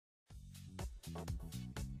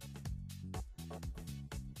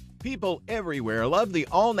People everywhere love the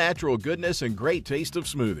all-natural goodness and great taste of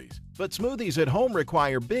smoothies. But smoothies at home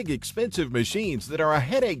require big, expensive machines that are a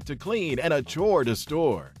headache to clean and a chore to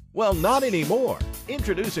store. Well, not anymore.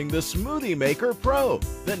 Introducing the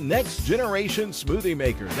SmoothieMakerPRO, the next generation smoothie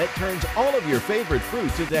maker that turns all of your favorite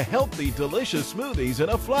fruits into healthy, delicious smoothies in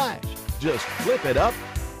a flash. Just flip it up,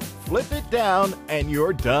 flip it down, and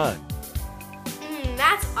you're done.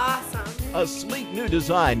 That's awesome. A sleek new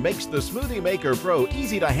design makes the SmoothieMakerPRO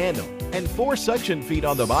easy to handle, and 4 suction feet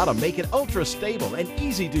on the bottom make it ultra stable and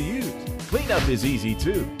easy to use. Cleanup is easy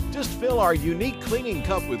too. Just fill our unique cleaning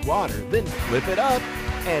cup with water, then flip it up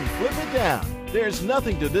and flip it down. There's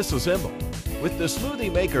nothing to disassemble. With the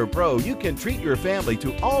SmoothieMakerPRO, you can treat your family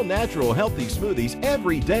to all-natural healthy smoothies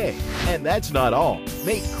every day. And that's not all.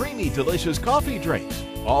 Make creamy, delicious coffee drinks.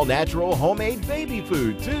 All-natural homemade baby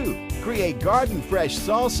food too. Create garden-fresh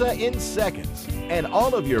salsa in seconds. And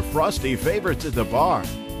all of your frosty favorites at the bar.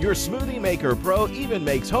 Your SmoothieMakerPRO even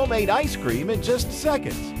makes homemade ice cream in just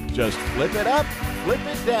seconds. Just flip it up, flip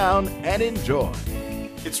it down, and enjoy.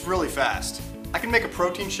 It's really fast. I can make a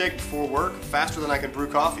protein shake before work faster than I can brew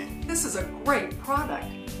coffee. This is a great product.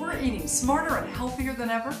 We're eating smarter and healthier than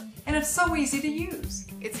ever, and it's so easy to use.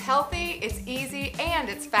 It's healthy, it's easy, and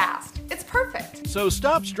it's fast. It's perfect. So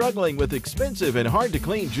stop struggling with expensive and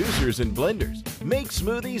hard-to-clean juicers and blenders. Make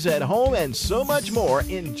smoothies at home and so much more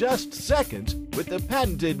in just seconds with the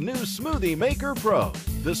patented new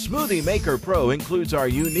SmoothieMakerPRO. The SmoothieMakerPRO includes our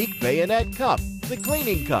unique bayonet cup, the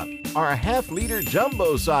cleaning cup, our half-liter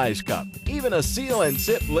jumbo-size cup, even a seal and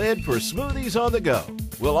sip lid for smoothies on the go.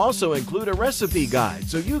 We'll also include a recipe guide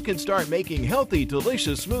so you can start making healthy,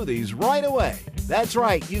 delicious smoothies right away. That's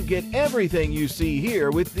right, you get everything you see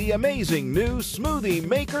here with the amazing new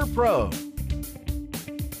SmoothieMakerPRO.